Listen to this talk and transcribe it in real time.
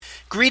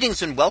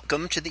Greetings and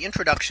welcome to the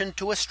introduction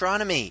to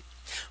astronomy.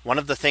 One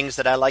of the things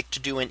that I like to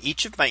do in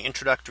each of my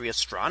introductory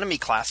astronomy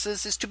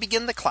classes is to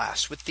begin the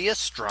class with the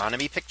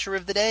astronomy picture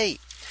of the day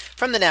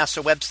from the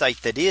NASA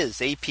website, that is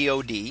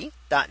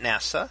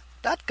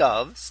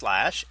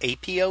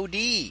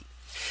apod.nasa.gov/apod.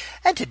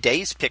 And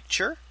today's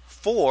picture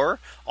for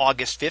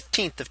August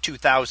 15th of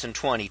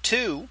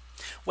 2022.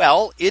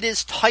 Well, it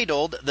is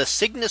titled the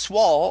Cygnus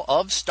Wall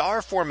of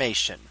Star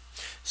Formation.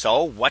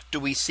 So what do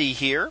we see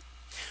here?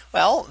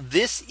 Well,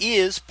 this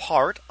is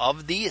part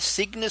of the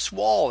Cygnus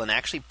Wall, and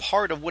actually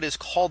part of what is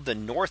called the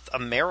North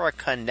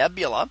America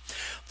Nebula,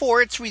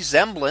 for its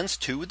resemblance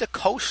to the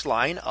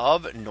coastline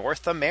of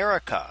North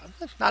America.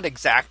 Not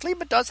exactly,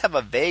 but does have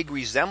a vague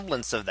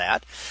resemblance of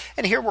that.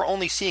 And here we're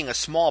only seeing a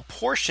small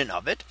portion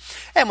of it.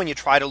 And when you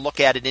try to look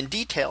at it in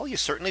detail, you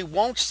certainly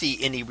won't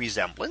see any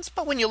resemblance.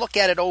 But when you look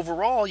at it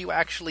overall, you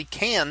actually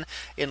can,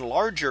 in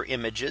larger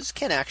images,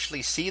 can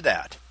actually see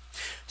that.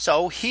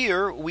 So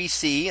here we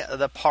see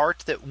the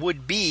part that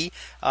would be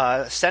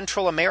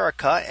Central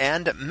America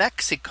and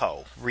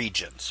Mexico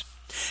regions.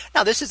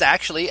 Now, this is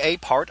actually a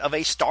part of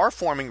a star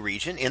forming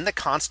region in the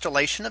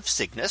constellation of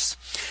Cygnus.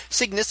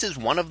 Cygnus is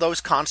one of those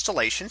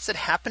constellations that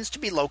happens to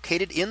be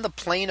located in the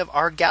plane of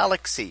our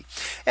galaxy,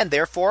 and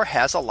therefore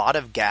has a lot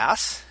of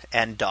gas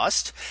and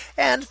dust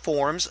and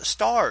forms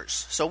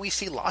stars. So we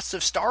see lots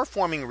of star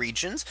forming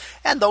regions,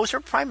 and those are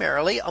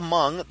primarily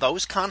among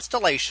those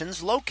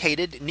constellations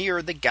located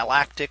near the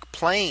galactic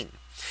plane.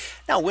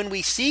 Now, when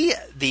we see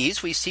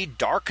these, we see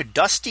dark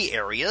dusty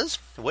areas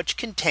which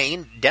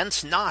contain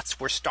dense knots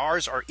where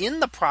stars are in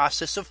the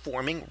process of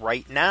forming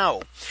right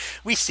now.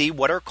 We see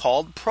what are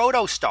called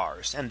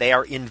protostars, and they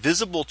are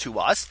invisible to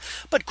us.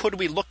 But could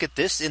we look at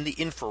this in the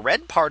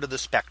infrared part of the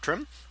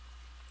spectrum,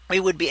 we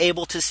would be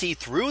able to see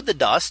through the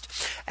dust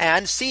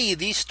and see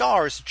these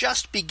stars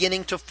just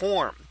beginning to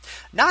form,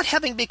 not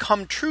having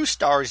become true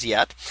stars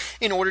yet.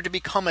 In order to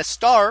become a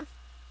star,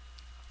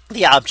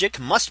 the object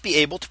must be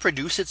able to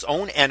produce its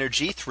own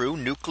energy through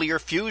nuclear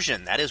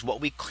fusion. That is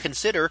what we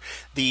consider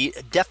the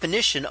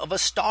definition of a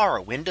star.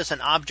 When does an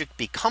object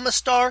become a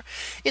star?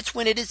 It's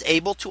when it is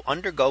able to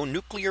undergo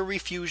nuclear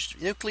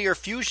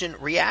fusion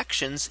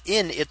reactions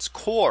in its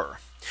core.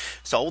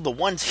 So the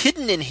ones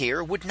hidden in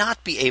here would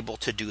not be able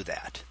to do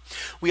that.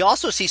 We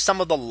also see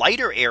some of the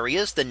lighter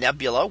areas, the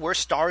nebula, where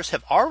stars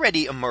have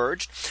already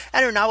emerged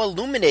and are now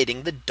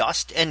illuminating the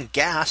dust and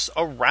gas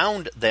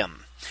around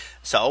them.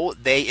 So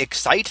they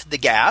excite the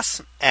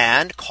gas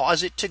and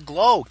cause it to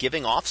glow,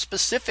 giving off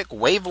specific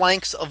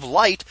wavelengths of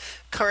light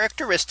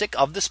characteristic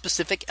of the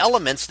specific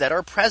elements that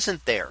are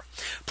present there.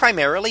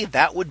 Primarily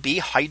that would be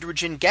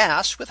hydrogen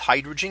gas, with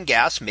hydrogen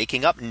gas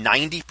making up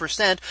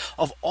 90%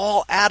 of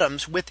all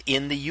atoms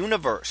within the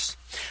universe.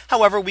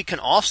 However, we can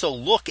also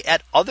look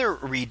at other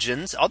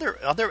regions,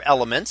 other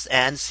elements,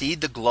 and see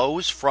the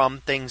glows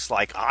from things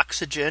like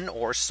oxygen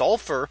or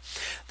sulfur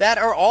that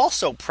are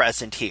also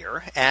present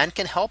here and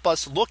can help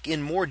us look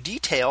in more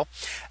detail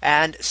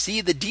and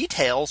see the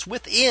details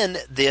within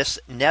this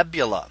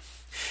nebula.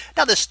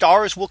 Now, the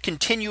stars will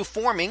continue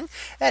forming,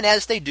 and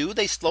as they do,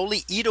 they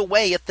slowly eat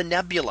away at the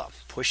nebula,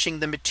 pushing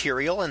the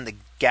material and the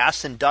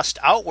gas and dust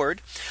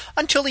outward,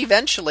 until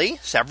eventually,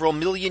 several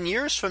million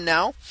years from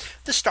now,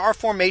 the star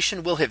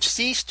formation will have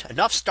ceased.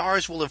 Enough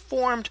stars will have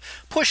formed,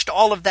 pushed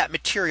all of that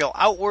material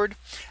outward,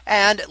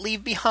 and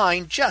leave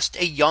behind just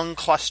a young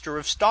cluster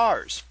of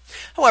stars.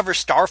 However,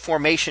 star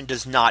formation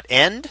does not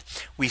end.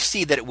 We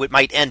see that it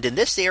might end in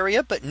this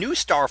area, but new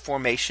star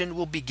formation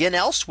will begin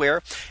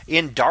elsewhere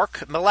in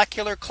dark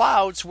molecular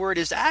clouds, where it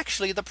is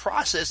actually the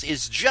process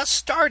is just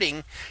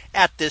starting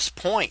at this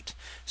point.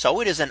 So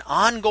it is an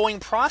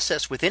ongoing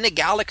process within a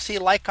galaxy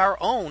like our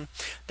own,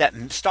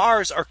 that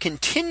stars are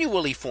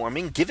continually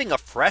forming, giving a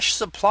fresh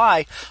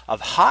supply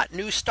of hot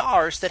new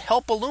stars that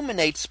help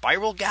illuminate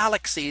spiral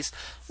galaxies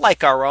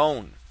like our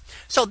own.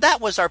 So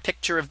that was our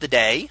picture of the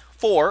day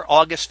for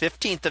August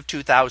 15th of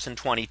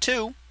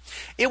 2022.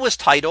 It was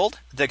titled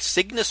The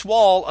Cygnus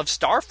Wall of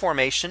Star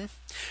Formation.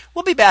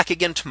 We'll be back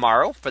again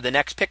tomorrow for the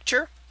next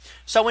picture.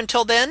 So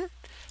until then,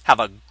 have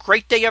a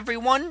great day,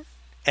 everyone,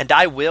 and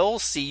I will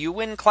see you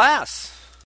in class.